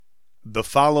The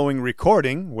following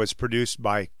recording was produced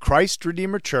by Christ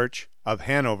Redeemer Church of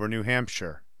Hanover, New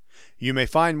Hampshire. You may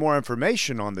find more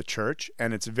information on the church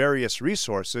and its various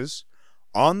resources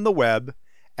on the web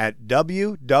at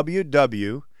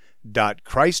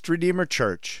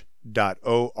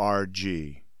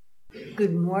www.christredeemerchurch.org.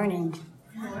 Good morning.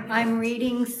 I'm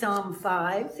reading Psalm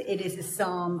 5. It is a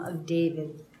psalm of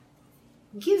David.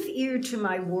 Give ear to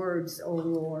my words, O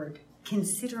Lord.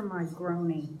 Consider my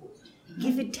groaning.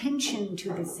 Give attention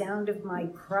to the sound of my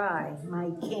cry,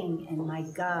 my King and my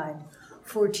God,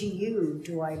 for to you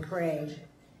do I pray.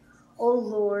 O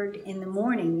Lord, in the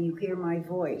morning you hear my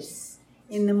voice.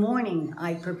 In the morning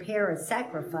I prepare a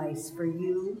sacrifice for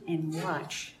you and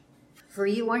watch. For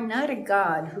you are not a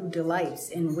God who delights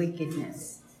in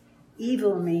wickedness.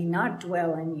 Evil may not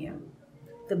dwell in you.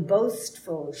 The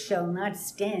boastful shall not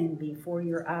stand before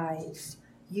your eyes.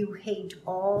 You hate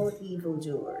all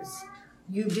evildoers.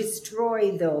 You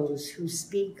destroy those who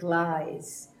speak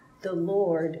lies. The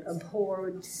Lord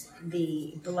abhors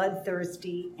the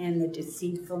bloodthirsty and the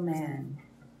deceitful man.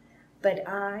 But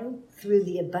I, through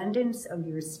the abundance of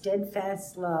your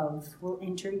steadfast love, will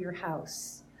enter your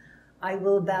house. I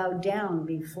will bow down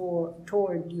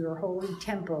toward your holy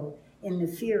temple in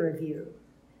the fear of you.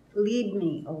 Lead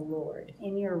me, O Lord,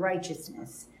 in your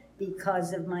righteousness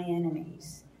because of my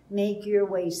enemies. Make your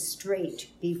way straight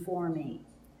before me.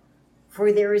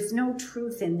 For there is no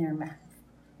truth in their mouth.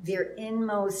 Their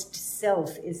inmost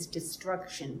self is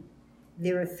destruction.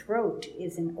 Their throat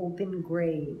is an open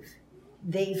grave.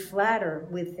 They flatter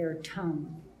with their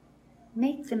tongue.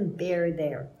 Make them bear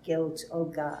their guilt, O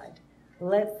God.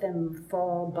 Let them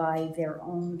fall by their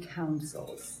own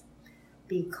counsels.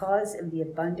 Because of the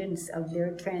abundance of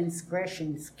their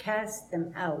transgressions, cast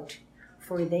them out,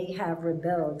 for they have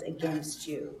rebelled against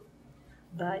you.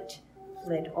 But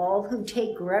let all who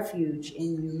take refuge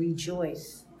in you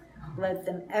rejoice. Let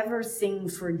them ever sing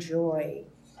for joy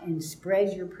and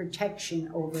spread your protection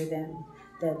over them,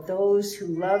 that those who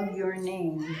love your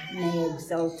name may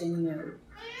exult in you.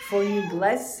 For you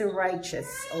bless the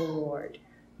righteous, O Lord.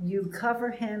 You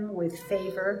cover him with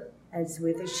favor as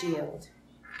with a shield.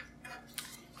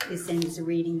 This ends the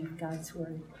reading of God's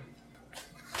word.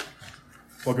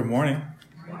 Well, good morning.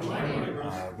 Good morning.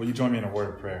 Will you join me in a word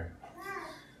of prayer?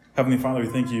 Heavenly Father, we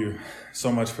thank you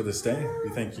so much for this day.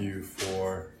 We thank you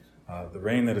for the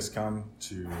rain that has come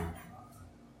to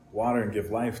water and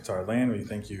give life to our land. We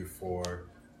thank you for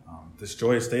this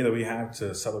joyous day that we have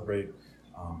to celebrate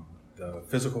the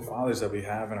physical fathers that we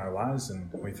have in our lives.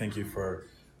 And we thank you for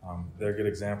their good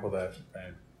example that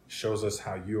shows us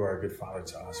how you are a good father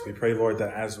to us. We pray, Lord,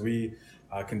 that as we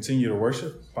continue to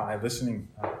worship by listening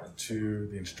to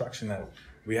the instruction that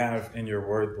we have in your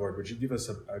word, Lord, would you give us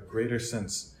a greater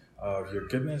sense of your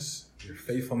goodness, your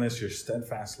faithfulness, your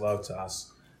steadfast love to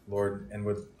us, Lord, and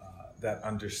would that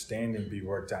understanding be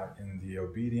worked out in the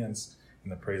obedience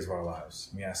and the praise of our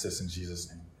lives. We ask this in Jesus'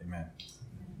 name. Amen.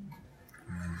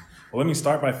 Amen. Well, let me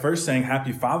start by first saying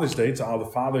Happy Father's Day to all the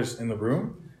fathers in the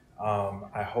room.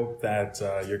 I hope that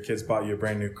your kids bought you a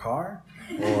brand new car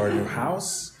or a new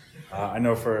house. I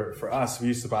know for us, we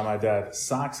used to buy my dad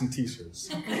socks and t-shirts.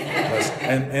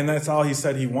 And that's all he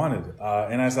said he wanted.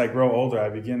 And as I grow older, I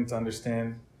begin to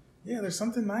understand, there's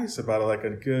something nice about like a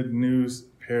good new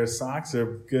pair of socks or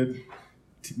a good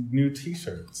new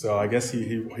t-shirt. So I guess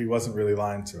he wasn't really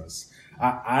lying to us.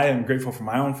 I am grateful for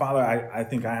my own father. I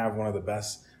think I have one of the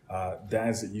best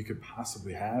dads that you could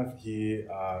possibly have.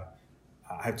 I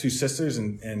have two sisters,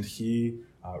 and he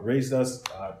raised us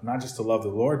not just to love the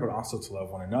Lord, but also to love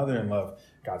one another and love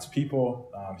God's people.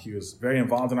 He was very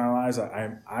involved in our lives.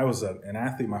 I was an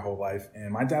athlete my whole life,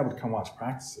 and my dad would come watch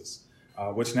practices,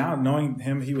 which now, knowing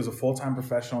him, he was a full-time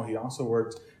professional. He also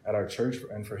worked at our church,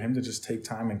 and for him to just take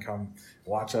time and come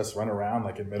watch us run around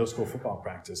like in middle school football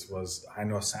practice was, I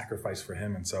know, a sacrifice for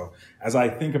him. And so as I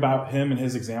think about him and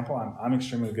his example, I'm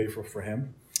extremely grateful for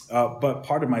him. But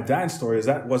part of my dad's story is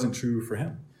that wasn't true for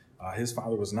him. His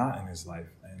father was not in his life.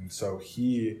 And so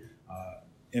he,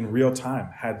 in real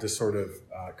time, had to sort of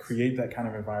create that kind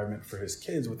of environment for his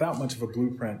kids without much of a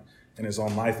blueprint in his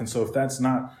own life. And so if that's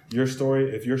not your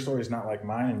story, if your story is not like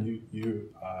mine, and you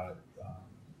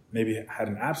maybe had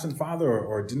an absent father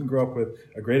or didn't grow up with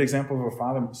a great example of a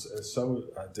father, so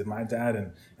did my dad.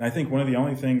 And I think one of the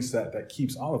only things that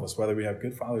keeps all of us, whether we have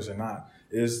good fathers or not,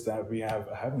 is that we have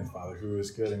a heavenly Father who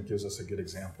is good and gives us a good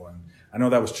example. And I know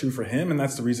that was true for him, and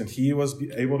that's the reason he was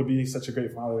able to be such a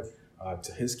great father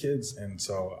to his kids. And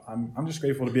so I'm just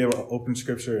grateful to be able to open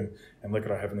Scripture and look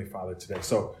at our Heavenly Father today.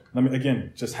 So let me,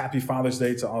 again, just happy Father's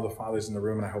Day to all the fathers in the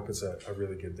room, and I hope it's a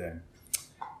really good day.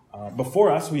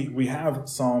 Before us, we have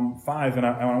Psalm 5, and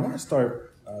I want to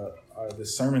start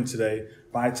this sermon today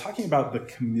by talking about the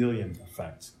chameleon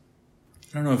effect.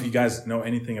 I don't know if you guys know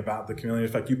anything about the chameleon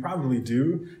effect. You probably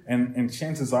do, and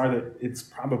chances are that it's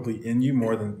probably in you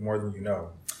more than you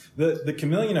know. The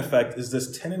chameleon effect is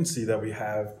this tendency that we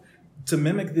have to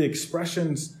mimic the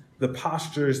expressions, the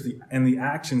postures, and the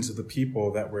actions of the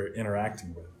people that we're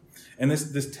interacting with. And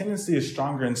this tendency is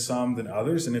stronger in some than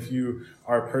others. And if you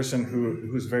are a person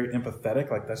who's very empathetic,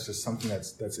 like that's just something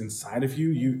that's inside of you,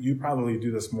 you probably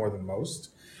do this more than most.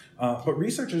 But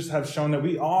researchers have shown that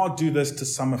we all do this to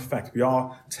some effect. We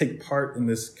all take part in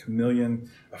this chameleon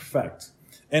effect.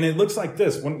 And it looks like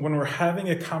this. When we're having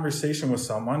a conversation with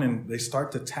someone and they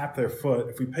start to tap their foot,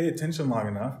 if we pay attention long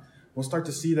enough, we'll start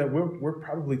to see that we're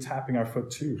probably tapping our foot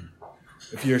too.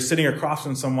 If you're sitting across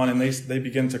from someone and they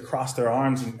begin to cross their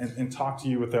arms and talk to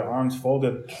you with their arms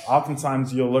folded,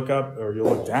 oftentimes you'll look up or you'll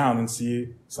look down and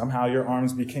see somehow your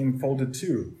arms became folded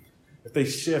too. If they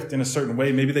shift in a certain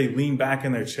way, maybe they lean back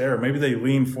in their chair, or maybe they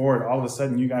lean forward, all of a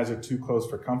sudden you guys are too close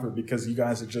for comfort because you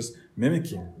guys are just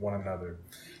mimicking one another.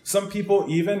 Some people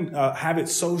even have it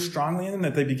so strongly in them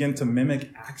that they begin to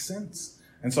mimic accents.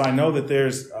 And so I know that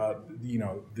there's,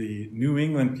 the New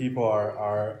England people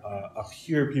are a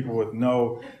pure people with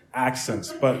no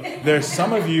accents. But there's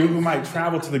some of you who might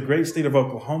travel to the great state of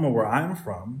Oklahoma, where I'm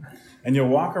from, and you'll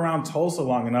walk around Tulsa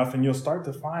long enough and you'll start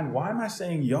to find, why am I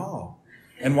saying y'all?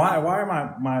 And why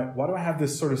do I have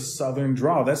this sort of Southern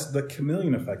drawl? That's the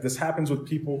chameleon effect. This happens with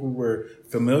people who we're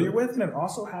familiar with, and it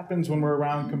also happens when we're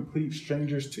around complete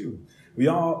strangers too. We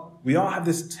all have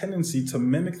this tendency to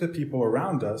mimic the people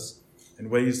around us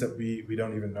in ways that we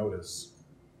don't even notice.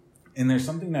 And there's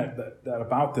something that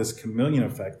about this chameleon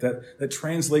effect that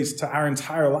translates to our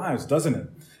entire lives, doesn't it?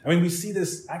 I mean, we see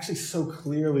this actually so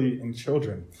clearly in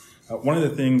children. One of the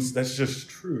things that's just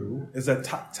true is that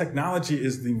technology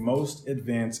is the most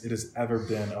advanced it has ever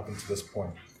been up until this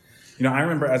point. You know, I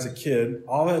remember as a kid,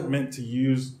 all it meant to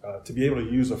be able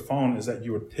to use a phone is that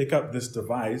you would pick up this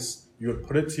device, you would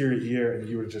put it to your ear, and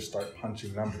you would just start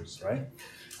punching numbers, right?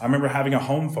 I remember having a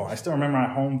home phone. I still remember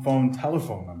my home phone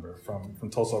telephone number from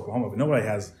Tulsa, Oklahoma, but nobody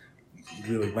has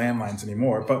really landlines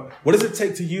anymore. But what does it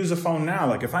take to use a phone now?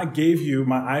 Like if I gave you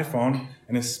my iPhone,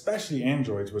 and especially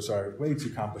Androids, which are way too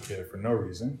complicated for no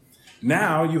reason,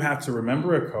 now you have to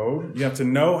remember a code. You have to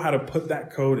know how to put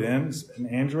that code in. In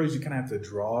Androids, you kind of have to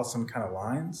draw some kind of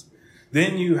lines.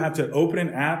 Then you have to open an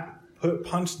app,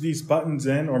 punch these buttons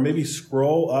in, or maybe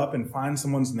scroll up and find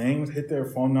someone's name, hit their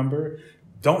phone number.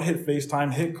 Don't hit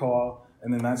FaceTime, hit call,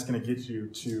 and then that's going to get you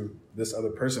to this other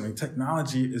person. I mean,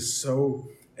 technology is so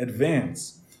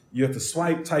advanced. You have to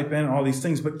swipe, type in, all these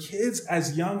things. But kids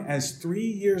as young as 3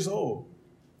 years old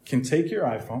can take your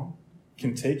iPhone,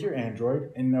 can take your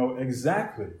Android, and know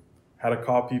exactly how to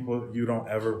call people you don't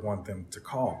ever want them to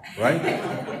call, right?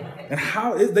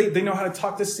 And they know how to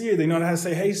talk to Siri. They know how to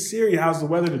say, hey, Siri, how's the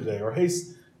weather today? Or, hey,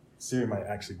 Siri might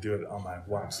actually do it on my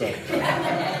watch. So.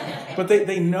 But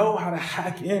they know how to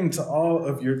hack into all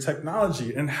of your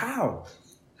technology. And how?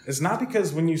 It's not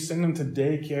because when you send them to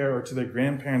daycare or to their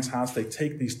grandparents' house, they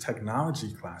take these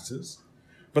technology classes,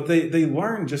 but they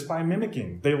learn just by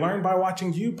mimicking. They learn by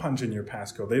watching you punch in your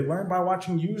passcode. They learn by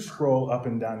watching you scroll up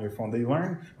and down your phone. They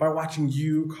learn by watching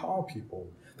you call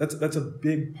people. That's a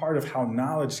big part of how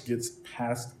knowledge gets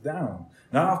passed down.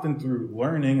 Not often through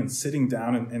learning and sitting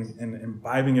down and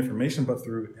imbibing information, but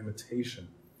through imitation.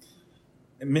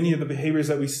 And many of the behaviors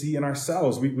that we see in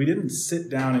ourselves, we didn't sit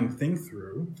down and think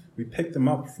through. We picked them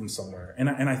up from somewhere. And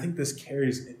I think this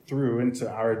carries through into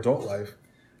our adult life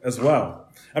as well.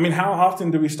 I mean, how often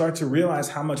do we start to realize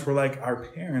how much we're like our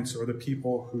parents or the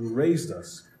people who raised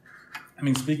us? I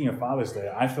mean, speaking of Father's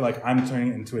Day, I feel like I'm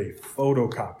turning into a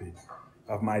photocopy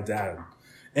of my dad.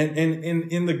 And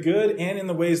in the good and in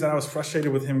the ways that I was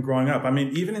frustrated with him growing up. I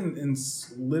mean, even in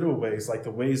little ways, like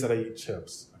the ways that I eat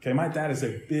chips. Okay, my dad is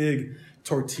a big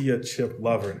tortilla chip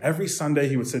lover. And every Sunday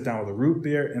he would sit down with a root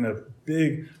beer and a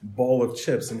big bowl of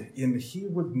chips. And he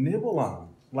would nibble on them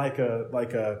like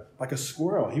a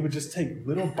squirrel. He would just take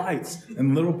little bites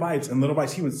and little bites and little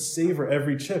bites. He would savor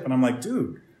every chip. And I'm like,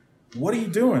 dude, what are you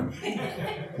doing?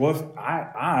 Well,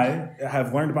 I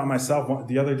have learned about myself.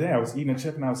 The other day I was eating a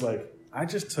chip and I was like, I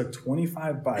just took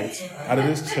 25 bites out of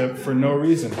this chip for no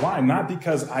reason. Why? Not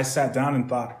because I sat down and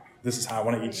thought, this is how I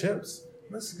want to eat chips.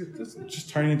 This is just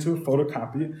turning into a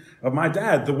photocopy of my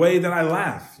dad. The way that I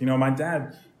laugh. You know, my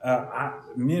dad,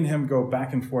 me and him go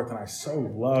back and forth, and I so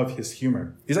love his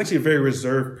humor. He's actually a very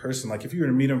reserved person. Like, if you were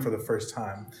to meet him for the first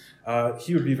time,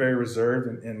 he would be very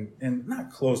reserved and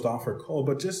not closed off or cold,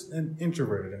 but just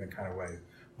introverted in a kind of way.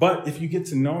 But if you get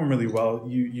to know him really well,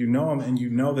 you know him and you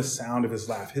know the sound of his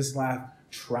laugh. His laugh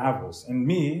travels. And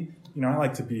me, you know, I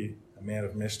like to be a man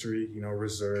of mystery,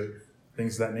 reserved,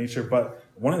 things of that nature. But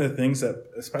one of the things that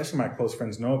especially my close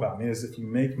friends know about me is if you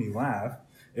make me laugh,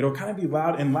 it'll kind of be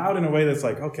loud in a way that's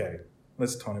like, okay,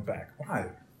 let's tone it back. Why?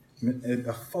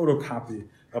 A photocopy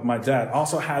of my dad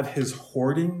also had his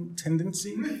hoarding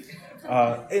tendency.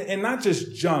 And not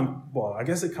just junk. Well, I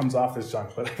guess it comes off as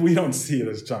junk, but we don't see it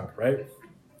as junk, right?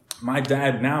 My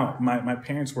dad now, my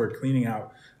parents were cleaning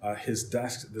out his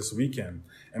desk this weekend.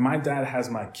 And my dad has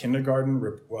my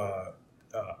kindergarten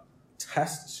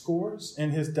test scores in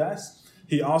his desk.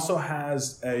 He also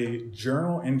has a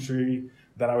journal entry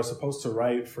that I was supposed to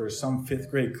write for some 5th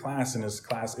grade class in his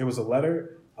class. It was a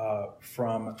letter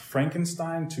from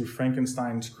Frankenstein to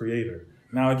Frankenstein's creator.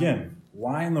 Now, again,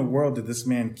 why in the world did this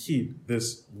man keep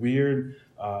this weird,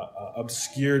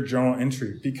 obscure journal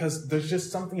entry? Because there's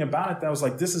just something about it that was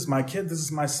like, this is my kid, this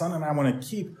is my son, and I want to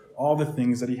keep all the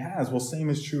things that he has. Well, same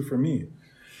is true for me.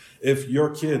 If your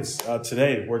kids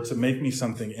today were to make me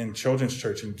something in children's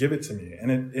church and give it to me,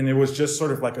 and it was just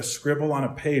sort of like a scribble on a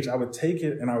page, I would take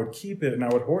it and I would keep it and I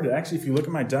would hoard it. Actually, if you look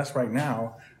at my desk right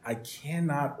now, I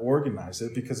cannot organize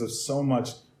it because of so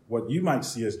much what you might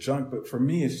see as junk, but for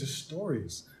me, it's just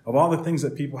stories of all the things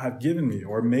that people have given me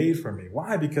or made for me.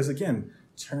 Why? Because again,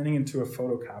 turning into a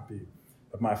photocopy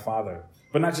of my father.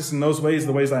 But not just in those ways,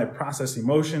 the ways I process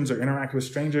emotions or interact with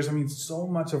strangers. I mean, so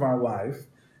much of our life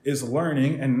is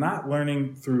learning, and not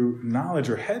learning through knowledge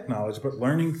or head knowledge, but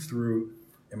learning through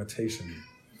imitation.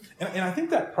 And I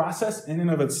think that process in and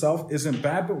of itself isn't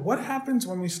bad, but what happens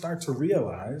when we start to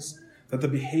realize that the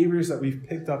behaviors that we've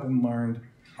picked up and learned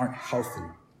aren't healthy?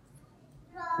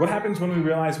 What happens when we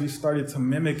realize we started to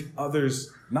mimic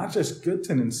others, not just good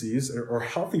tendencies or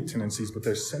healthy tendencies, but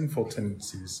their sinful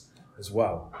tendencies as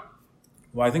well?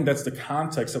 Well, I think that's the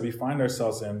context that we find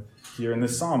ourselves in here in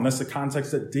this psalm. That's the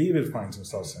context that David finds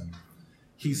himself in.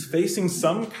 He's facing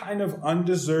some kind of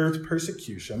undeserved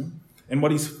persecution, and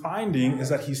what he's finding is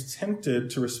that he's tempted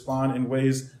to respond in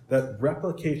ways that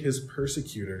replicate his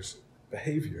persecutors'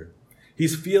 behavior.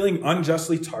 He's feeling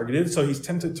unjustly targeted, so he's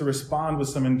tempted to respond with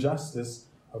some injustice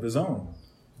of his own.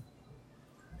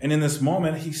 And in this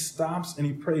moment, he stops and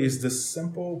he prays this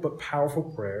simple but powerful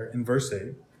prayer in verse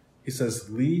 8. He says,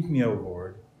 "Lead me, O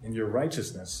Lord, in your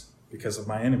righteousness because of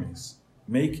my enemies.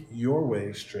 Make your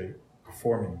way straight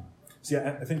before me." See,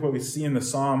 I think what we see in the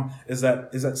psalm is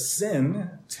that sin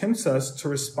tempts us to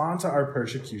respond to our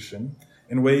persecution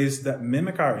in ways that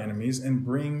mimic our enemies and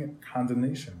bring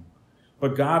condemnation.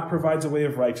 But God provides a way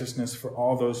of righteousness for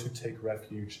all those who take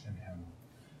refuge in him.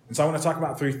 And so I want to talk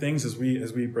about 3 things as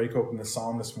we break open the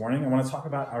psalm this morning. I want to talk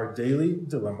about our daily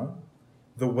dilemma,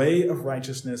 the way of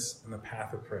righteousness, and the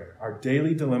path of prayer. Our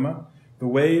daily dilemma, the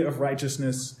way of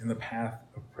righteousness, and the path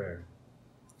of prayer.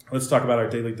 Let's talk about our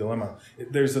daily dilemma.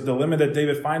 There's a dilemma that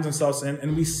David finds himself in,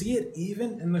 and we see it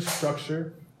even in the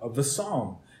structure of the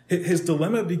psalm. His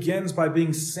dilemma begins by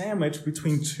being sandwiched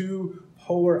between 2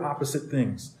 polar opposite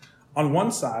things. On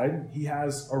one side, he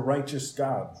has a righteous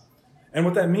God. And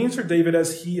what that means for David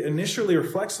as he initially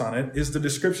reflects on it is the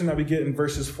description that we get in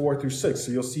verses 4 through 6.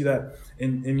 So you'll see that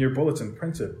in your bulletin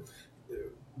printed.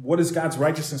 What does God's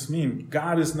righteousness mean?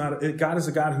 God is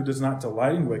a God who does not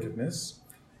delight in wickedness.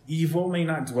 Evil may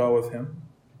not dwell with him.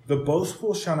 The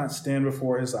boastful shall not stand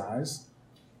before his eyes.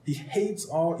 He hates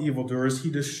all evildoers. He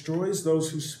destroys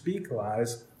those who speak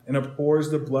lies and abhors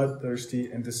the bloodthirsty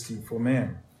and deceitful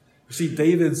man. You see,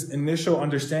 David's initial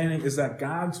understanding is that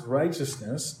God's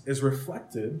righteousness is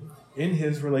reflected in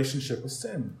his relationship with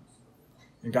sin.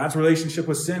 And God's relationship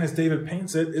with sin, as David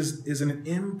paints it, is an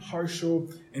impartial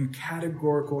and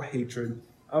categorical hatred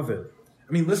of it.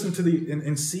 I mean, listen to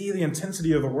and see the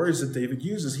intensity of the words that David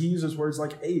uses. He uses words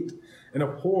like hate and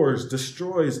abhors,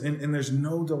 destroys, and there's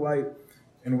no delight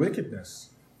in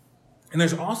wickedness. And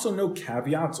there's also no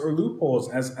caveats or loopholes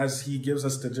as he gives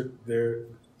us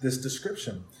this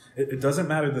description. It doesn't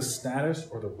matter the status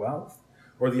or the wealth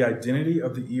or the identity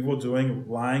of the evil-doing,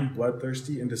 lying,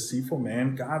 bloodthirsty, and deceitful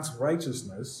man. God's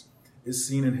righteousness is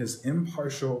seen in his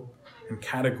impartial and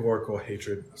categorical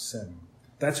hatred of sin.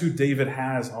 That's who David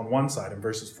has on one side in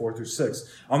verses 4 through 6.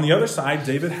 On the other side,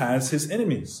 David has his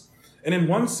enemies. And in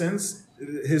one sense,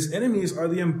 his enemies are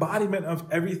the embodiment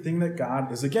of everything that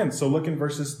God is against. So look in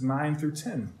verses 9 through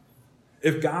 10.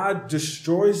 If God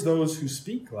destroys those who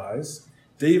speak lies,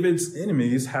 David's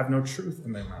enemies have no truth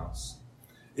in their mouths.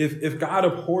 If God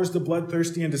abhors the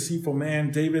bloodthirsty and deceitful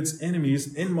man, David's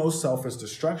enemies inmost self is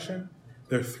destruction.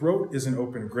 Their throat is an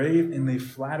open grave, and they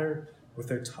flatter with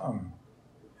their tongue.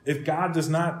 If God does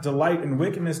not delight in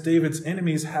wickedness, David's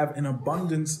enemies have an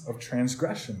abundance of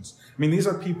transgressions. I mean, these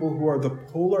are people who are the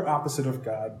polar opposite of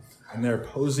God, and they're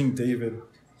opposing David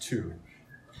too.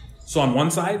 So on one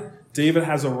side, David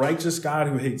has a righteous God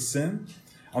who hates sin.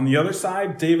 On the other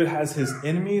side, David has his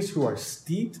enemies who are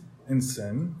steeped in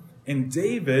sin. And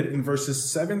David, in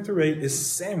verses 7 through 8, is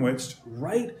sandwiched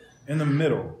right in the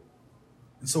middle.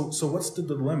 And so what's the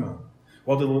dilemma?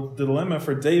 Well, the dilemma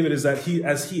for David is that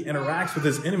as he interacts with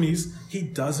his enemies, he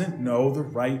doesn't know the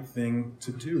right thing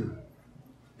to do.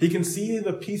 He can see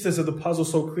the pieces of the puzzle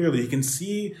so clearly. He can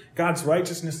see God's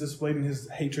righteousness displayed in his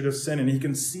hatred of sin, and he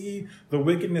can see the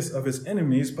wickedness of his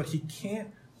enemies, but he can't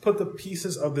put the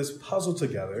pieces of this puzzle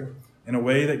together in a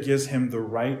way that gives him the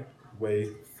right way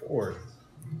forward.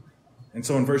 And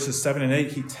so in verses 7 and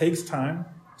 8, he takes time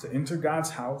to enter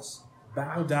God's house,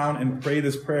 bow down and pray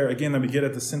this prayer. Again, that we get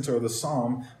at the center of the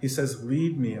psalm. He says,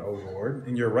 "Lead me, O Lord,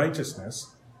 in your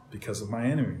righteousness because of my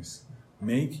enemies.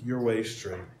 Make your way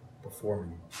straight before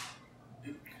me."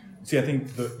 See, I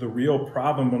think the real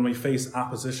problem when we face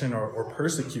opposition or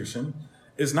persecution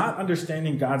is not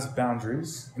understanding God's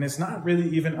boundaries, and it's not really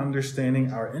even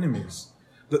understanding our enemies.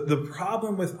 The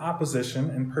problem with opposition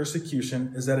and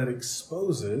persecution is that it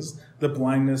exposes the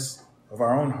blindness of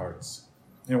our own hearts.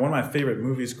 You know, one of my favorite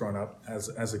movies growing up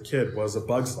as a kid was A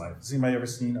Bug's Life. Has anybody ever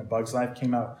seen A Bug's Life?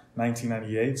 Came out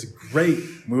 1998. It's a great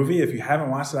movie. If you haven't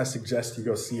watched it, I suggest you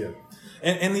go see it.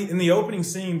 And in the opening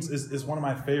scenes is one of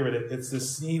my favorite. It's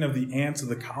this scene of the ants of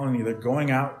the colony. They're going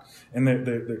out and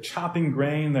they're chopping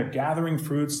grain, they're gathering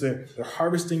fruits, they're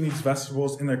harvesting these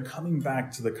vegetables, and they're coming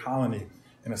back to the colony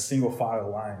in a single file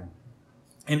line.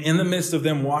 And in the midst of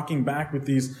them walking back with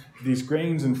these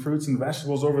grains and fruits and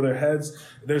vegetables over their heads,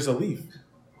 there's a leaf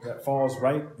that falls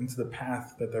right into the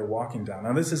path that they're walking down.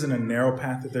 Now, this isn't a narrow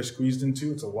path that they're squeezed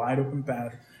into. It's a wide open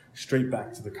path straight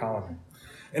back to the colony.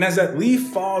 And as that leaf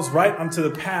falls right onto the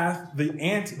path, the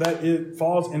ant that it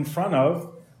falls in front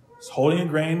of is holding a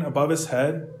grain above his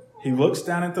head. He looks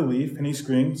down at the leaf and he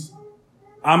screams,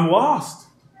 "I'm lost.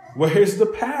 Where's the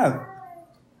path?"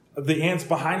 The ants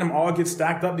behind him all get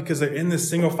stacked up because they're in this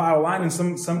single file line, and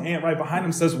some ant right behind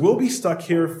him says, "We'll be stuck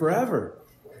here forever."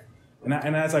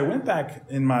 And as I went back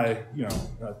in my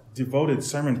devoted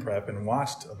sermon prep and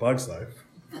watched A Bug's Life,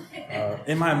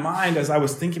 in my mind, as I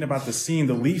was thinking about the scene,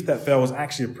 the leaf that fell was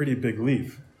actually a pretty big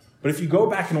leaf. But if you go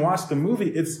back and watch the movie,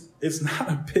 it's not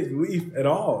a big leaf at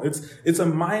all. It's a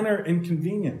minor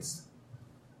inconvenience.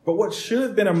 But what should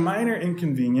have been a minor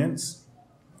inconvenience,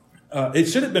 it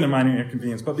should have been a minor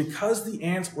inconvenience, but because the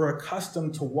ants were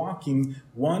accustomed to walking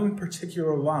one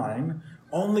particular line,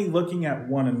 only looking at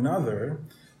one another,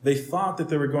 they thought that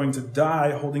they were going to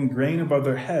die holding grain above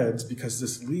their heads because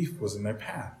this leaf was in their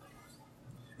path.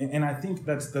 And I think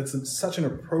that's such an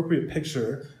appropriate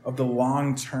picture of the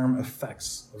long-term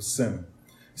effects of sin.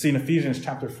 See, in Ephesians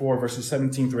chapter 4, verses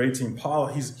 17 through 18, Paul,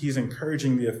 he's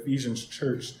encouraging the Ephesians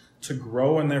church to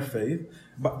grow in their faith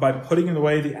by putting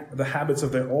away the habits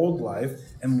of their old life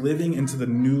and living into the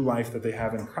new life that they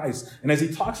have in Christ. And as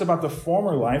he talks about the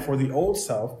former life or the old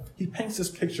self, he paints this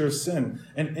picture of sin.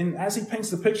 And as he paints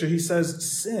the picture, he says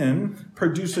sin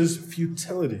produces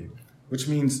futility, which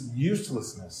means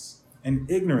uselessness and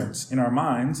ignorance in our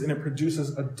minds, and it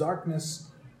produces a darkness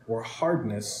or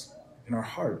hardness in our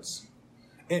hearts.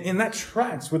 And that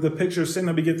tracks with the picture of sin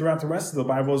that we get throughout the rest of the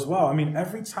Bible as well. I mean,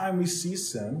 every time we see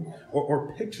sin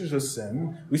or pictures of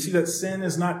sin, we see that sin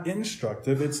is not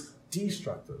instructive, it's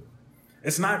destructive.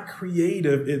 It's not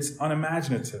creative, it's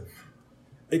unimaginative.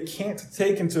 It can't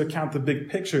take into account the big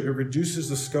picture. It reduces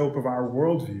the scope of our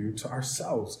worldview to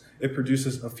ourselves. It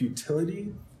produces a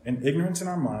futility and ignorance in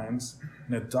our minds,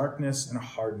 and a darkness and a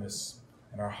hardness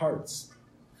in our hearts.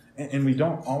 And we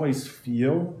don't always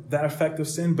feel that effect of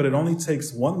sin, but it only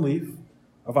takes one leaf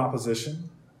of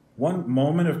opposition, one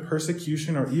moment of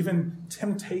persecution, or even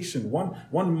temptation, one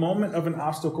moment of an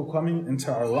obstacle coming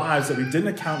into our lives that we didn't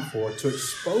account for to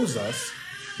expose us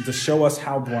and to show us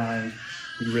how blind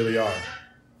we really are.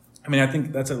 I mean, I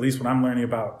think that's at least what I'm learning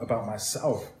about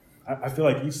myself. I feel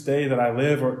like each day that I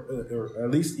live, or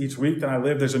at least each week that I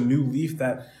live, there's a new leaf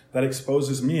that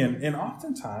exposes me. And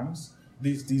oftentimes,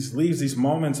 these leaves, these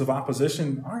moments of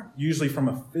opposition aren't usually from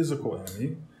a physical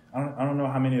enemy. I don't know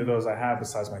how many of those I have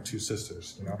besides my two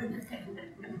sisters, you know.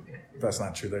 That's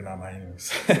not true. They're not my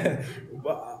enemies.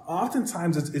 But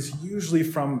oftentimes, it's usually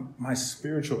from my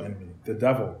spiritual enemy, the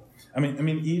devil. I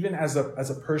mean, even as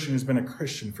a person who's been a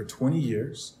Christian for 20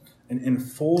 years and in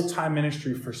full-time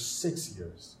ministry for 6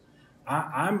 years,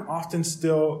 I'm often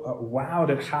still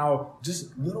wowed at how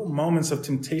just little moments of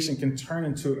temptation can turn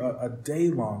into a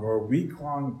day-long or a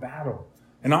week-long battle.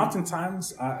 And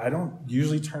oftentimes, I don't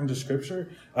usually turn to Scripture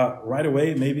right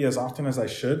away, maybe as often as I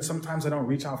should. Sometimes I don't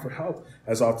reach out for help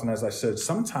as often as I should.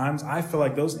 Sometimes I feel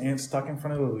like those ants stuck in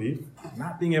front of the leaf,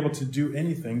 not being able to do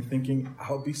anything, thinking,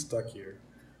 I'll be stuck here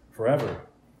forever.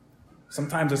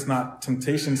 Sometimes it's not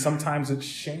temptation, sometimes it's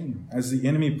shame, as the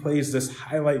enemy plays this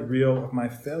highlight reel of my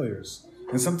failures.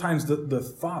 And sometimes the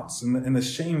thoughts and the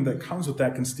shame that comes with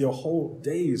that can steal whole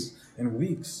days and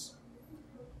weeks.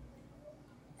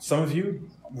 Some of you,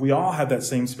 we all have that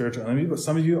same spiritual enemy, but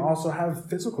some of you also have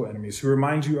physical enemies who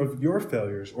remind you of your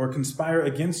failures or conspire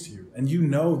against you. And you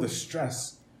know the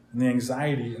stress and the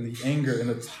anxiety and the anger and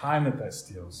the time that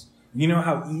steals. You know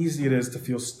how easy it is to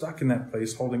feel stuck in that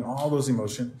place, holding all those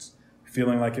emotions,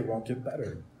 feeling like it won't get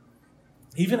better.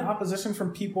 Even opposition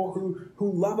from people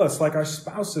who love us, like our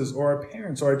spouses or our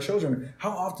parents or our children.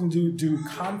 How often do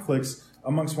conflicts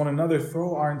amongst one another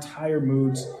throw our entire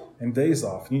moods and days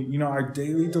off? You know, our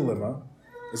daily dilemma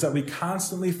is that we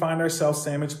constantly find ourselves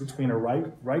sandwiched between a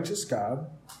righteous God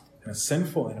and a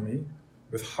sinful enemy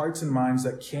with hearts and minds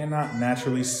that cannot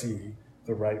naturally see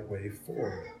the right way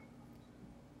forward.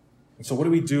 And so what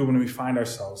do we do when we find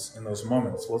ourselves in those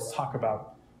moments? Well, let's talk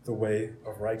about the way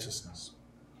of righteousness.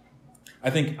 I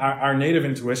think our native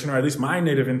intuition, or at least my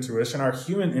native intuition, our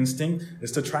human instinct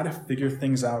is to try to figure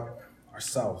things out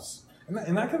ourselves.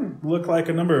 And that can look like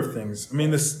a number of things. I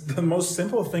mean, the most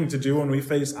simple thing to do when we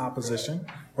face opposition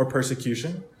or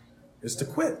persecution is to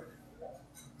quit.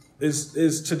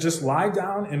 Is to just lie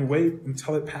down and wait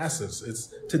until it passes.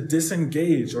 It's to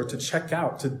disengage or to check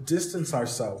out, to distance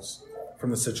ourselves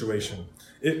from the situation.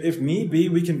 If need be,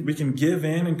 we can give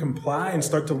in and comply and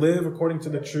start to live according to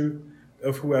the truth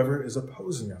of whoever is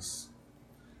opposing us.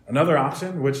 Another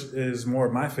option, which is more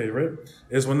of my favorite,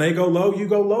 is when they go low, you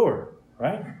go lower,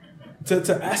 right? To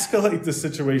escalate the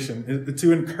situation,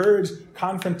 to encourage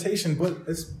confrontation,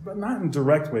 but not in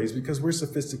direct ways because we're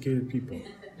sophisticated people,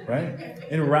 right?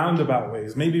 In roundabout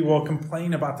ways. Maybe we'll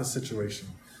complain about the situation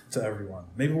to everyone.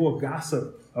 Maybe we'll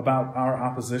gossip about our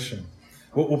opposition.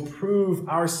 We'll prove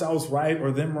ourselves right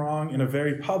or them wrong in a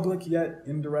very public yet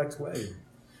indirect way.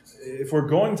 If we're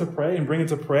going to pray and bring it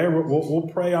to prayer, we'll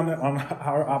pray on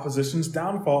our opposition's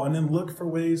downfall and then look for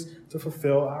ways to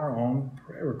fulfill our own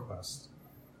prayer request.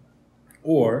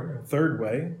 Or, third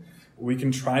way, we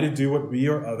can try to do what we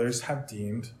or others have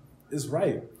deemed is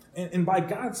right. And by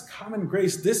God's common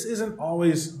grace, this isn't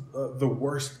always the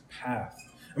worst path.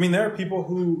 I mean, there are people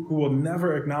who will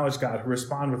never acknowledge God, who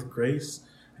respond with grace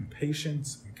and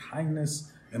patience and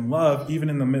kindness and love, even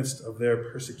in the midst of their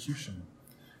persecution.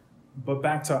 But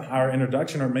back to our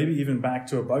introduction, or maybe even back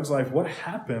to A Bug's Life, what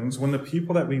happens when the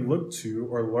people that we look to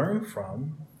or learn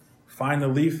from find the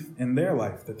leaf in their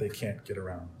life that they can't get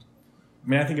around? I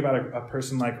mean, I think about a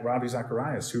person like Ravi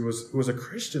Zacharias, who was a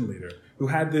Christian leader, who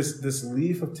had this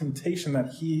leaf of temptation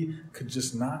that he could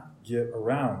just not get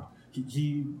around.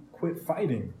 He quit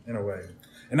fighting, in a way.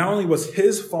 And not only was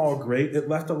his fall great, it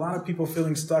left a lot of people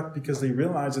feeling stuck because they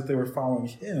realized that they were following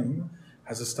him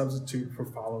as a substitute for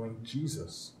following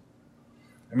Jesus.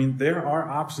 I mean, there are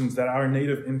options that our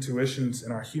native intuitions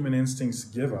and our human instincts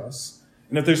give us.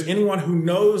 And if there's anyone who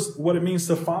knows what it means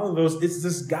to follow those, it's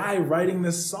this guy writing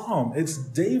this psalm. It's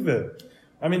David.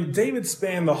 I mean, David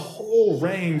spanned the whole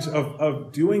range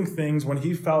of doing things when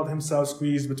he felt himself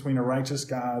squeezed between a righteous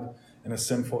God and a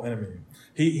sinful enemy.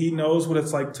 He knows what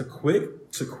it's like to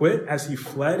quit as he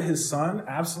fled his son,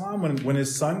 Absalom, when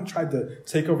his son tried to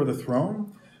take over the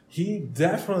throne. He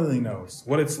definitely knows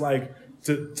what it's like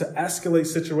to escalate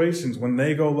situations. When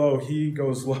they go low, he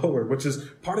goes lower, which is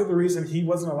part of the reason he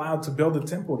wasn't allowed to build the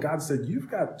temple. God said, you've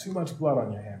got too much blood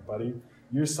on your hand, buddy.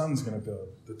 Your son's going to build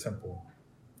the temple.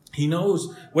 He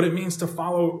knows what it means to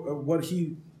follow what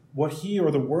he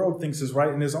or the world thinks is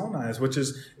right in his own eyes, which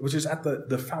is at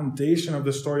the foundation of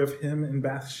the story of him and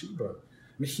Bathsheba.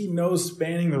 I mean, he knows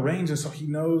spanning the range, and so he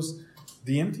knows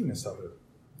the emptiness of it.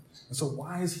 And so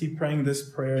why is he praying this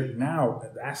prayer now,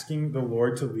 asking the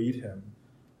Lord to lead him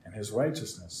in his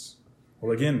righteousness?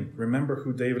 Well, again, remember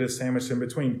who David is sandwiched in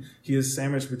between. He is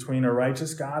sandwiched between a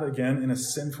righteous God, again, and a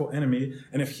sinful enemy.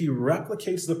 And if he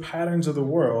replicates the patterns of the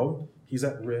world, he's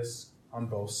at risk on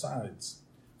both sides.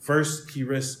 First, he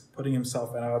risks putting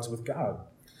himself at odds with God.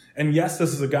 And yes,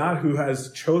 this is a God who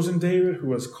has chosen David,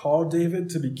 who has called David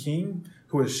to be king,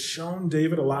 who has shown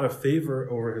David a lot of favor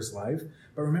over his life.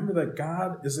 But remember that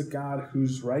God is a God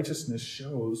whose righteousness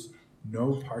shows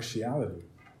no partiality.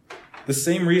 The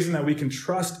same reason that we can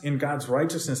trust in God's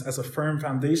righteousness as a firm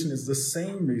foundation is the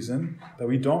same reason that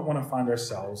we don't want to find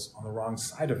ourselves on the wrong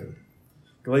side of it.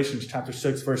 Galatians chapter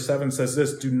 6, verse 7 says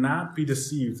this, "Do not be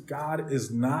deceived. God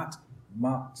is not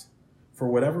mocked. For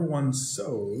whatever one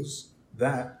sows,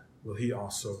 that will he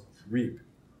also reap."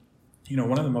 You know,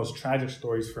 one of the most tragic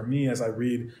stories for me as I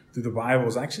read through the Bible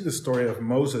is actually the story of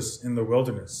Moses in the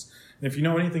wilderness. And if you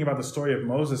know anything about the story of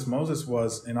Moses, Moses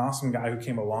was an awesome guy who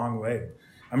came a long way.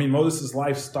 I mean, Moses'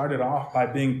 life started off by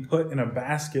being put in a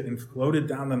basket and floated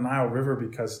down the Nile River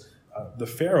because the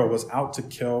Pharaoh was out to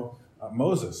kill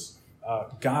Moses.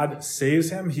 God saves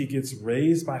him. He gets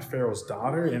raised by Pharaoh's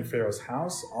daughter in Pharaoh's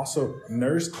house, also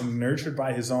nursed and nurtured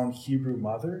by his own Hebrew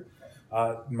mother.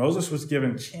 Moses was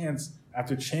given chance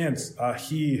after chance.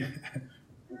 He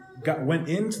went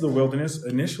into the wilderness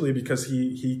initially because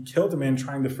he killed a man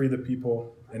trying to free the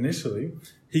people initially.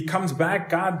 He comes back.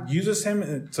 God uses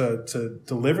him to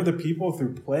deliver the people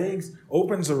through plagues,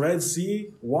 opens the Red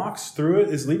Sea, walks through it,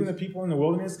 is leading the people in the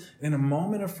wilderness. In a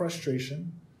moment of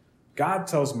frustration, God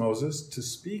tells Moses to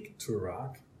speak to a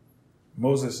rock.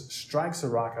 Moses strikes a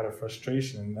rock out of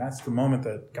frustration, and that's the moment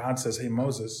that God says, hey,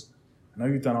 Moses, I know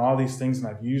you've done all these things and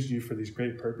I've used you for these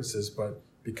great purposes, but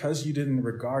because you didn't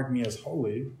regard me as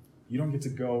holy, you don't get to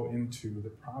go into the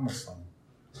promised land.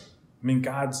 I mean,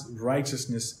 God's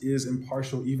righteousness is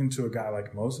impartial even to a guy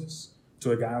like Moses,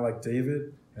 to a guy like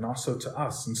David, and also to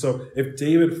us. And so if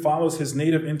David follows his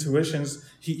native intuitions,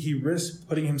 he risks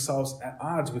putting himself at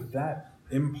odds with that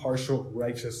impartial,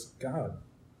 righteous God.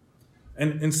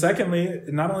 And secondly,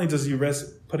 not only does he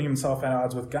risk putting himself at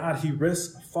odds with God, he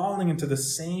risks falling into the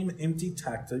same empty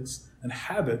tactics and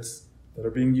habits that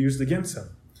are being used against him.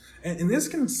 And this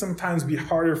can sometimes be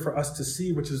harder for us to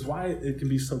see, which is why it can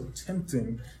be so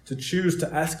tempting to choose to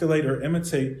escalate or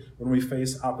imitate when we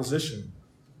face opposition.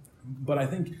 But I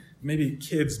think maybe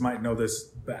kids might know this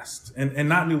best. And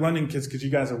not New London kids, because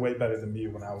you guys are way better than me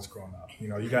when I was growing up. You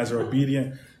know, you guys are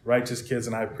obedient, righteous kids,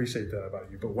 and I appreciate that about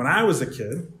you. But when I was a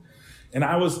kid, and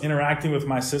I was interacting with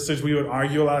my sisters, we would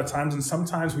argue a lot of times, and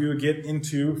sometimes we would get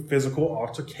into physical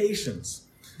altercations.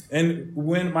 And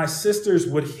when my sisters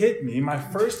would hit me, my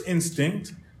first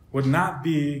instinct would not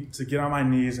be to get on my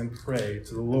knees and pray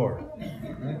to the Lord.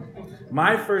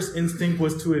 My first instinct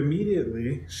was to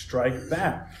immediately strike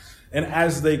back. And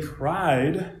as they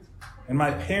cried and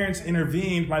my parents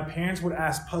intervened, my parents would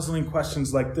ask puzzling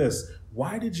questions like this: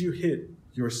 why did you hit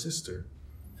your sister?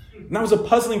 And that was a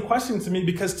puzzling question to me,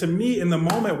 because to me in the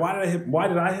moment, why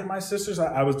did I hit my sisters?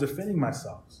 I was defending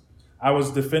myself. I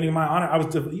was defending my honor. I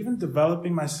was even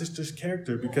developing my sister's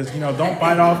character, because, you know, don't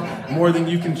bite off more than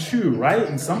you can chew, right?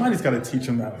 And somebody's got to teach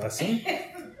them that lesson.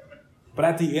 But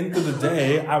at the end of the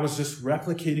day, I was just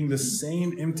replicating the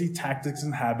same empty tactics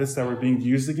and habits that were being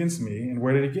used against me. And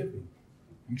where did it get me?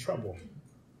 In trouble,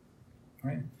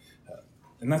 right?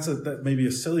 And that may be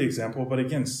a silly example, but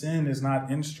again, sin is not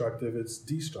instructive, it's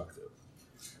destructive.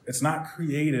 It's not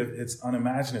creative, it's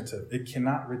unimaginative. It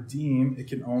cannot redeem, it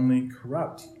can only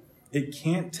corrupt. It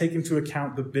can't take into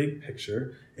account the big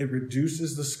picture. It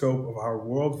reduces the scope of our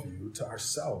worldview to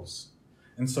ourselves.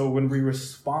 And so when we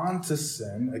respond to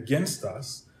sin against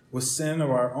us with sin of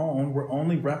our own, we're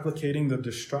only replicating the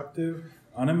destructive,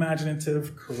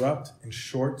 unimaginative, corrupt, and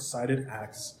short-sighted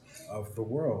acts of the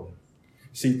world.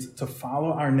 See, to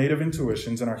follow our native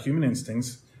intuitions and our human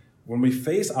instincts when we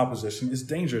face opposition is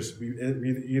dangerous. We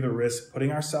either risk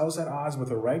putting ourselves at odds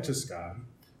with a righteous God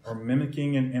or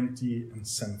mimicking an empty and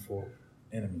sinful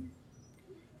enemy.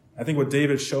 I think what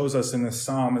David shows us in this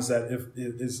psalm is that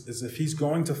if he's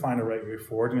going to find a right way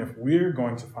forward, and if we're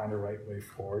going to find a right way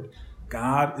forward,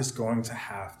 God is going to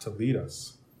have to lead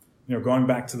us. You know, going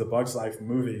back to the Bugs Life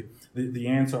movie, the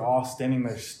ants are all standing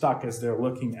there stuck as they're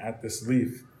looking at this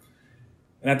leaf.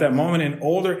 And at that moment, an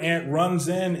older ant runs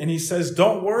in and he says,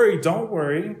 don't worry.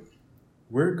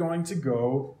 We're going to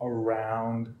go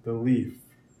around the leaf.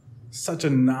 Such a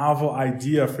novel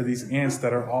idea for these ants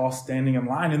that are all standing in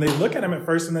line. And they look at him at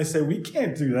first and they say, we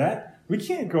can't do that. We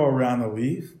can't go around the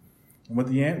leaf. And what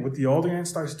the older ant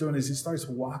starts doing is he starts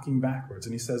walking backwards.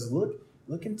 And he says,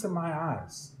 look into my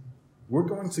eyes. We're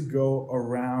going to go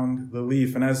around the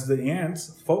leaf. And as the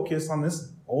ants focus on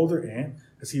this older ant,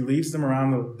 as he leads them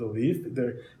around the leaf,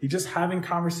 he's just having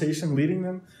conversation, leading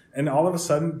them. And all of a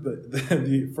sudden,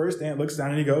 the first ant looks down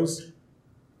and he goes,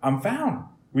 I'm found.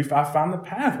 I found the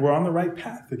path. We're on the right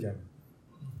path again.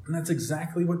 And that's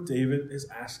exactly what David is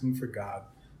asking for God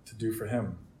to do for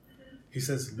him. He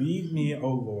says, lead me, O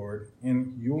Lord,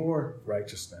 in your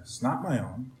righteousness, not my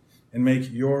own, and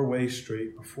make your way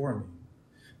straight before me.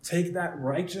 Take that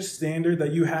righteous standard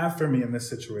that you have for me in this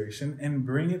situation and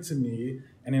bring it to me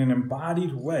in an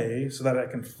embodied way so that I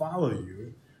can follow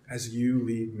you as you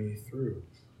lead me through.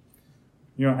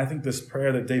 You know, I think this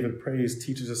prayer that David prays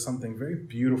teaches us something very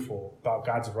beautiful about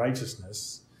God's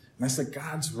righteousness. And that's that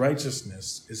God's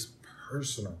righteousness is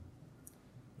personal.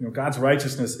 You know, God's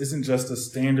righteousness isn't just a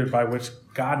standard by which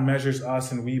God measures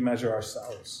us and we measure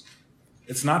ourselves.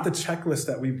 It's not the checklist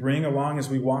that we bring along as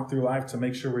we walk through life to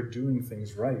make sure we're doing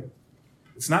things right.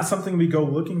 It's not something we go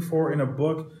looking for in a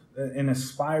book and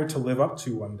aspire to live up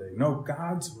to one day. No,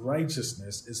 God's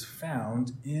righteousness is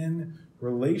found in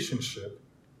relationship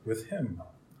with him.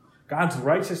 God's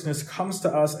righteousness comes to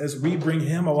us as we bring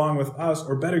him along with us,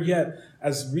 or better yet,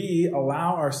 as we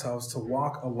allow ourselves to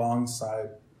walk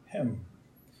alongside him.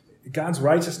 God's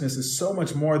righteousness is so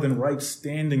much more than right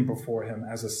standing before him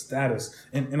as a status.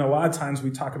 And a lot of times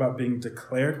we talk about being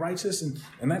declared righteous,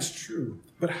 and that's true.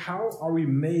 But how are we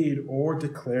made or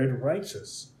declared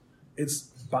righteous? It's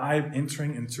by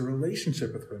entering into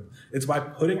relationship with him. It's by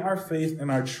putting our faith and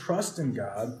our trust in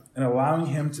God and allowing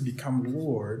him to become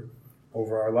Lord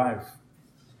over our life.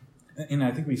 And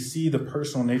I think we see the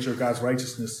personal nature of God's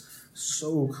righteousness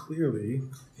so clearly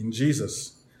in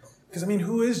Jesus. Because,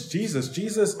 who is Jesus?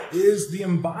 Jesus is the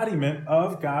embodiment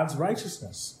of God's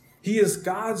righteousness. He is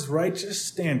God's righteous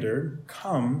standard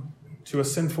come to a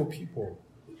sinful people.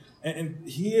 And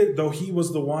though he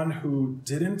was the one who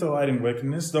didn't delight in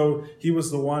wickedness, though he was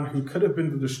the one who could have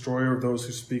been the destroyer of those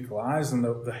who speak lies and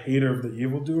the hater of the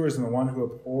evildoers and the one who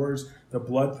abhors the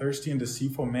bloodthirsty and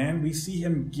deceitful man, we see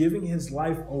him giving his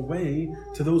life away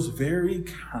to those very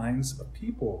kinds of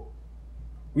people.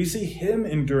 We see him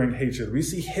enduring hatred. We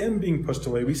see him being pushed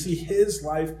away. We see his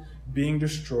life being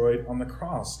destroyed on the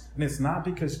cross. And it's not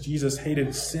because Jesus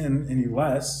hated sin any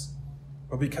less,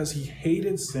 but because he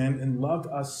hated sin and loved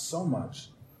us so much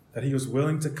that he was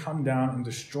willing to come down and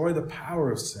destroy the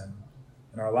power of sin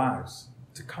in our lives,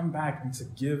 to come back and to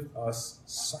give us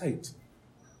sight.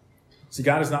 See,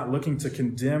 God is not looking to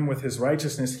condemn with his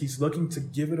righteousness. He's looking to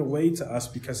give it away to us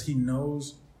because he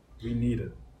knows we need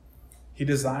it. He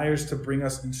desires to bring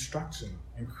us instruction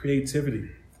and creativity,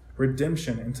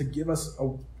 redemption, and to give us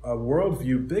a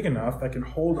worldview big enough that can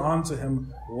hold on to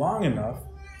him long enough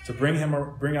to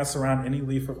bring us around any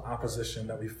leaf of opposition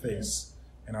that we face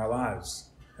in our lives.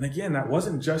 And again, that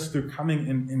wasn't just through coming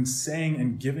and saying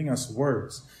and giving us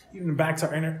words. Even back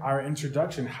to our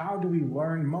introduction, how do we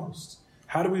learn most?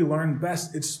 How do we learn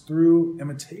best? It's through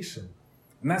imitation.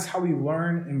 And that's how we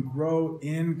learn and grow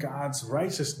in God's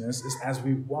righteousness, is as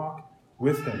we walk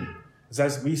with him.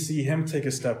 As we see him take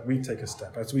a step, we take a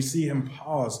step. As we see him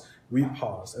pause, we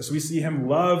pause. As we see him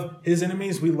love his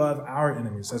enemies, we love our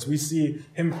enemies. As we see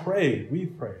him pray, we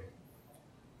pray.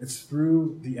 It's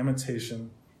through the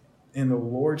imitation in the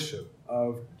lordship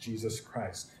of Jesus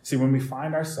Christ. See, when we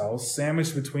find ourselves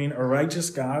sandwiched between a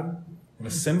righteous God and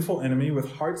a sinful enemy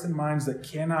with hearts and minds that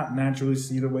cannot naturally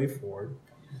see the way forward,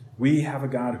 we have a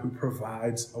God who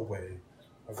provides a way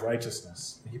of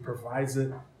righteousness. He provides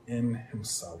it in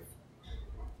himself.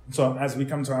 So as we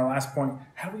come to our last point,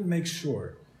 how do we make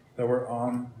sure that we're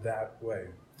on that way?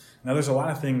 Now, there's a lot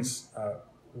of things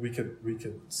we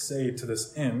could say to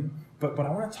this end, but I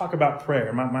want to talk about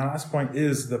prayer. My last point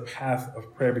is the path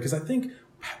of prayer, because I think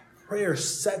prayer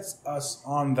sets us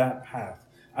on that path.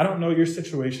 I don't know your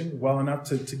situation well enough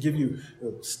to give you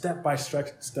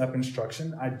step-by-step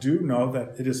instruction. I do know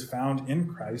that it is found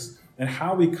in Christ, and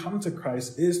how we come to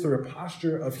Christ is through a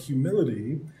posture of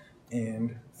humility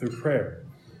and through prayer.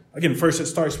 Again, first it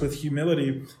starts with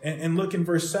humility, and look in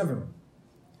verse 7.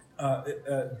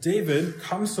 David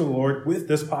comes to the Lord with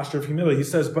this posture of humility. He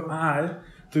says, "But I,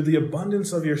 through the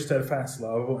abundance of your steadfast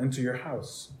love, will enter your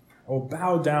house. I will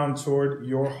bow down toward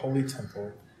your holy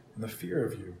temple in the fear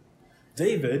of you."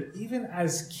 David, even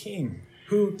as king,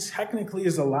 who technically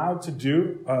is allowed to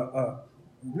do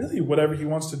really whatever he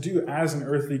wants to do as an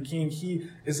earthly king, he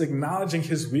is acknowledging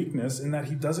his weakness in that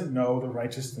he doesn't know the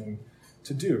righteous thing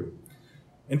to do.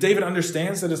 And David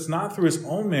understands that it's not through his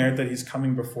own merit that he's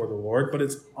coming before the Lord, but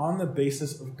it's on the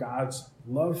basis of God's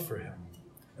love for him.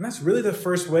 And that's really the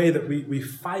first way that we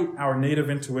fight our native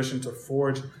intuition to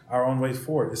forge our own way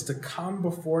forward, is to come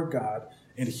before God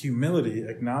in humility,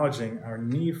 acknowledging our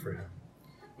need for him.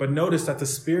 But notice that the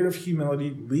spirit of humility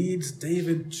leads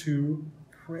David to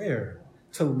prayer,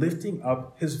 to lifting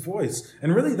up his voice.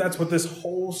 And really that's what this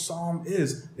whole psalm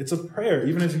is. It's a prayer.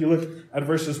 Even if you look at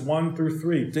verses 1 through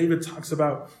 3, David talks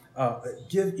about,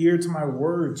 give ear to my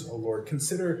words, O Lord.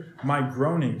 Consider my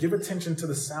groaning. Give attention to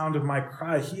the sound of my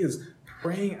cry. He is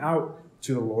praying out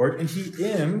to the Lord. And he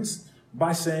ends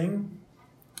by saying,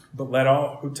 "But let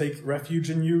all who take refuge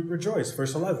in you rejoice."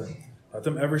 Verse 11, let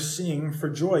them ever sing for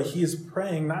joy. He is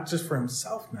praying not just for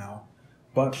himself now,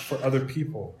 but for other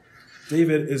people.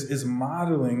 David is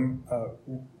modeling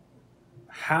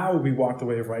how we walk the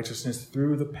way of righteousness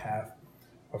through the path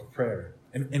of prayer.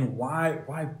 And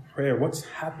why prayer? What's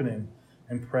happening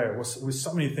in prayer? Well, there's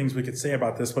so many things we could say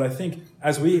about this, but I think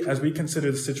as we consider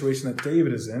the situation that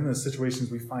David is in, the situations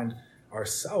we find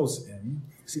ourselves in,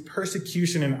 see,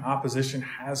 persecution and opposition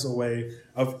has a way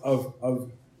of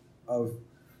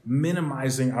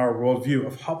minimizing our worldview,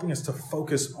 of helping us to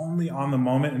focus only on the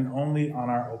moment and only on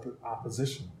our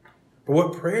opposition. But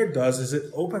what prayer does is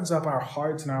it opens up our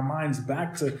hearts and our minds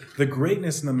back to the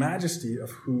greatness and the majesty of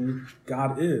who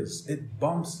God is. It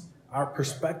bumps our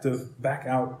perspective back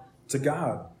out to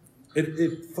God.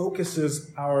 It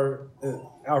focuses our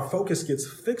focus gets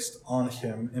fixed on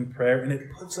him in prayer, and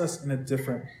it puts us in a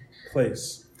different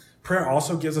place. Prayer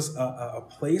also gives us a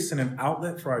place and an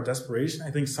outlet for our desperation.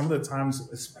 I think some of the times,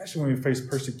 especially when we face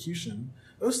persecution,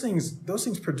 those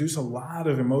things produce a lot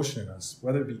of emotion in us,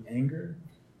 whether it be anger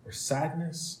or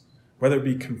sadness, whether it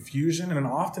be confusion. And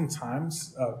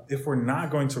oftentimes, if we're not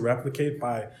going to replicate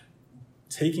by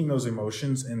taking those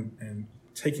emotions and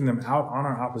taking them out on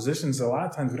our oppositions, a lot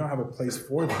of times we don't have a place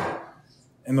for them.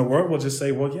 And the world will just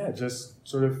say, well, yeah, just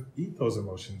sort of eat those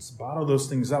emotions, bottle those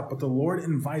things up. But the Lord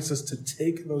invites us to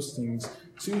take those things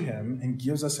to him and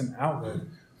gives us an outlet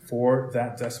for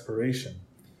that desperation.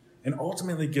 And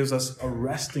ultimately gives us a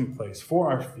resting place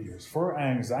for our fears, for our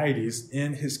anxieties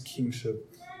in his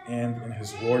kingship and in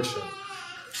his lordship.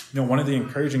 You know, one of the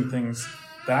encouraging things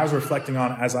that I was reflecting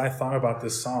on as I thought about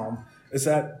this psalm is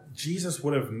that Jesus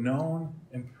would have known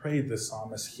and prayed this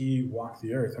psalm as he walked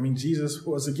the earth. I mean, Jesus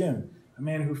was, again, a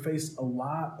man who faced a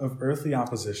lot of earthly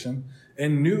opposition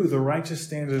and knew the righteous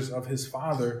standards of his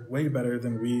Father way better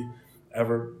than we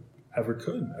ever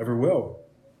could, ever will.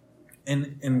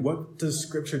 And what does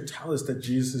Scripture tell us that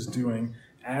Jesus is doing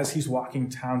as he's walking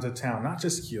town to town? Not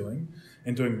just healing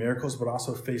and doing miracles, but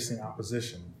also facing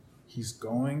opposition. He's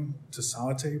going to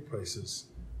solitary places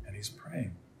and he's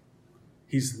praying.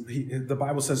 The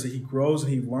Bible says that he grows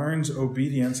and he learns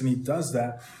obedience, and he does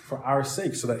that for our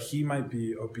sake so that he might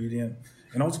be obedient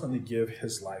and ultimately give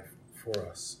his life for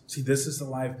us. See, this is the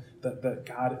life that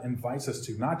God invites us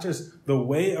to, not just the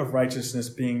way of righteousness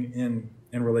being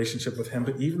in relationship with him,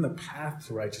 but even the path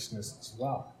to righteousness as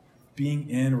well, being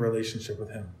in relationship with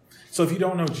him. So if you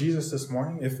don't know Jesus this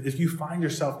morning, if you find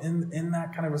yourself in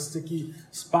that kind of a sticky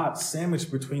spot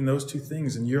sandwiched between those two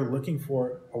things and you're looking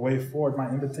for a way forward, my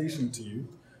invitation to you,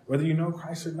 whether you know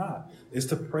Christ or not, is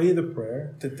to pray the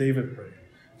prayer that David prayed,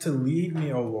 to lead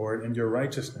me, O Lord, in your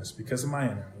righteousness because of my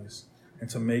enemies, and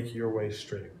to make your way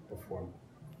straight before me.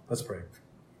 Let's pray.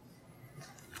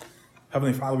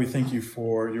 Heavenly Father, we thank you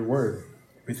for your word.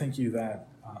 We thank you that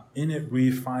in it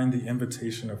we find the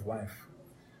invitation of life.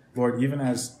 Lord, even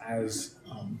as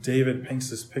David paints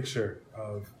this picture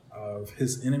of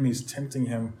his enemies tempting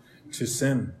him to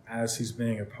sin as he's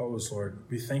being opposed, Lord,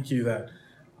 we thank you that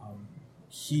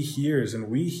he hears and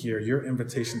we hear your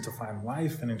invitation to find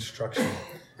life and instruction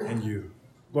in you.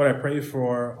 Lord, I pray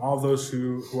for all those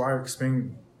who are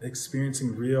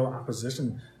experiencing real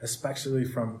opposition, especially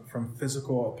from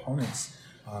physical opponents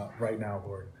right now,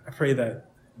 Lord. I pray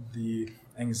that the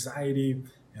anxiety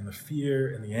and the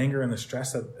fear and the anger and the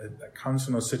stress that comes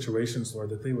from those situations, Lord,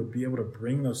 that they would be able to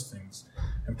bring those things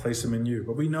and place them in you.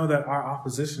 But we know that our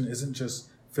opposition isn't just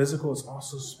physical, it's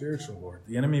also spiritual, Lord.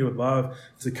 The enemy would love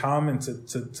to come and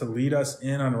to lead us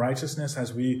in unrighteousness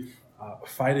as we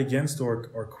fight against or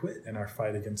quit in our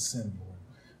fight against sin, Lord.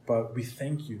 But we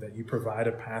thank you that you provide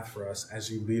a path for us as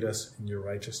you lead us in your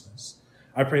righteousness.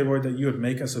 I pray, Lord, that you would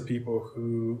make us a people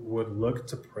who would look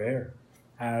to prayer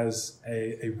as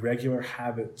a regular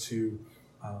habit to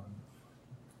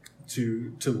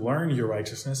learn your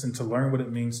righteousness and to learn what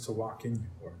it means to walk in you,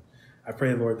 Lord. I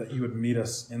pray, Lord, that you would meet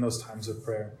us in those times of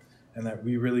prayer and that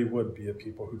we really would be a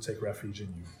people who take refuge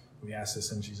in you. We ask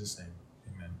this in Jesus' name.